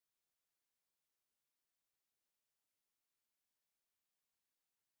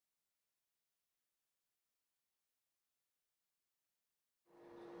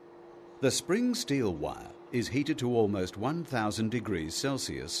The spring steel wire is heated to almost 1000 degrees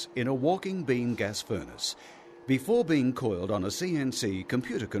Celsius in a walking beam gas furnace before being coiled on a CNC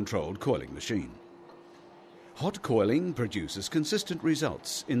computer-controlled coiling machine. Hot coiling produces consistent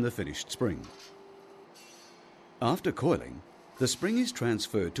results in the finished spring. After coiling, the spring is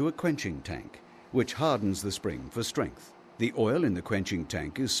transferred to a quenching tank, which hardens the spring for strength. The oil in the quenching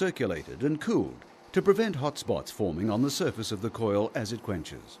tank is circulated and cooled to prevent hot spots forming on the surface of the coil as it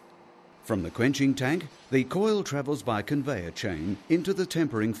quenches. From the quenching tank, the coil travels by conveyor chain into the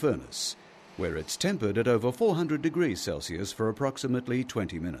tempering furnace, where it's tempered at over 400 degrees Celsius for approximately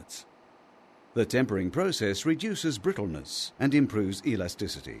 20 minutes. The tempering process reduces brittleness and improves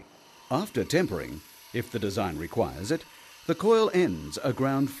elasticity. After tempering, if the design requires it, the coil ends are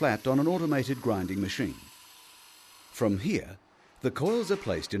ground flat on an automated grinding machine. From here, the coils are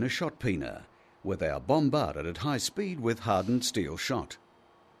placed in a shot peener, where they are bombarded at high speed with hardened steel shot.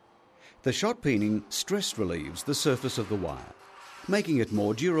 The shot peening stress relieves the surface of the wire, making it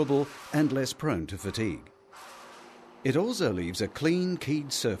more durable and less prone to fatigue. It also leaves a clean,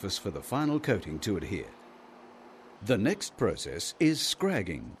 keyed surface for the final coating to adhere. The next process is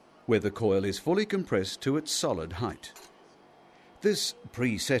scragging, where the coil is fully compressed to its solid height. This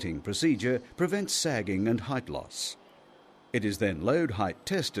pre-setting procedure prevents sagging and height loss. It is then load height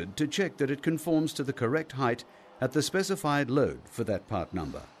tested to check that it conforms to the correct height at the specified load for that part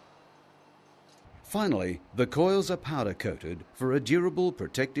number. Finally, the coils are powder coated for a durable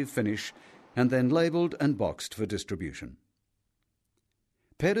protective finish and then labelled and boxed for distribution.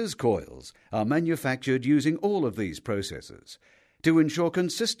 Pedders coils are manufactured using all of these processes to ensure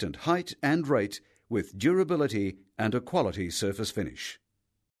consistent height and rate with durability and a quality surface finish.